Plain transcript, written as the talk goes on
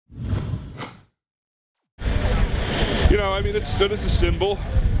know, I mean, it stood as a symbol,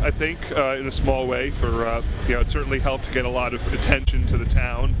 I think, in a small way for, you know, it certainly helped to get a lot of attention to the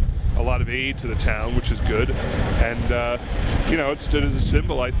town, a lot of aid to the town, which is good. And, you know, it stood as a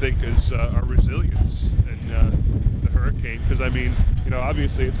symbol, I think, as our resilience in the hurricane. Because, I mean, you know,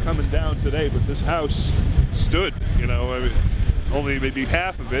 obviously it's coming down today, but this house stood, you know, I mean, only maybe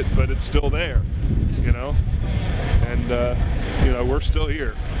half of it, but it's still there, you know. And, you know, we're still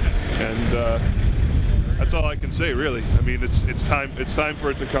here. And, that's all I can say, really. I mean, it's time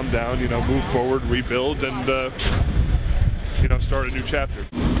for it to come down, you know, move forward, rebuild, and you know, start a new chapter.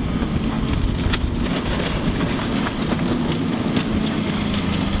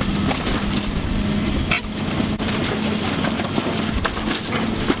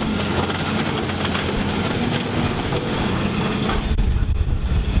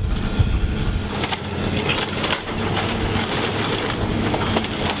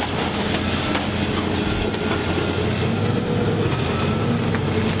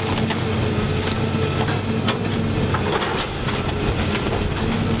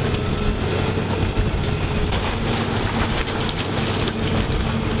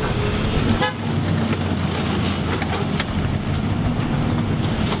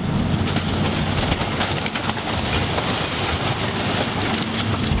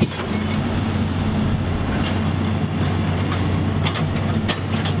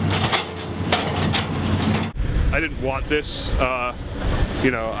 I didn't want this,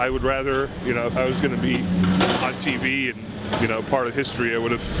 you know, I would rather, you know, if I was going to be on TV and, you know, part of history, I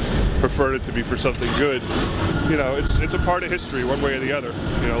would have preferred it to be for something good. You know, it's a part of history one way or the other,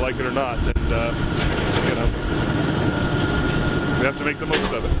 you know, like it or not, and, you know, we have to make the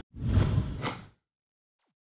most of it.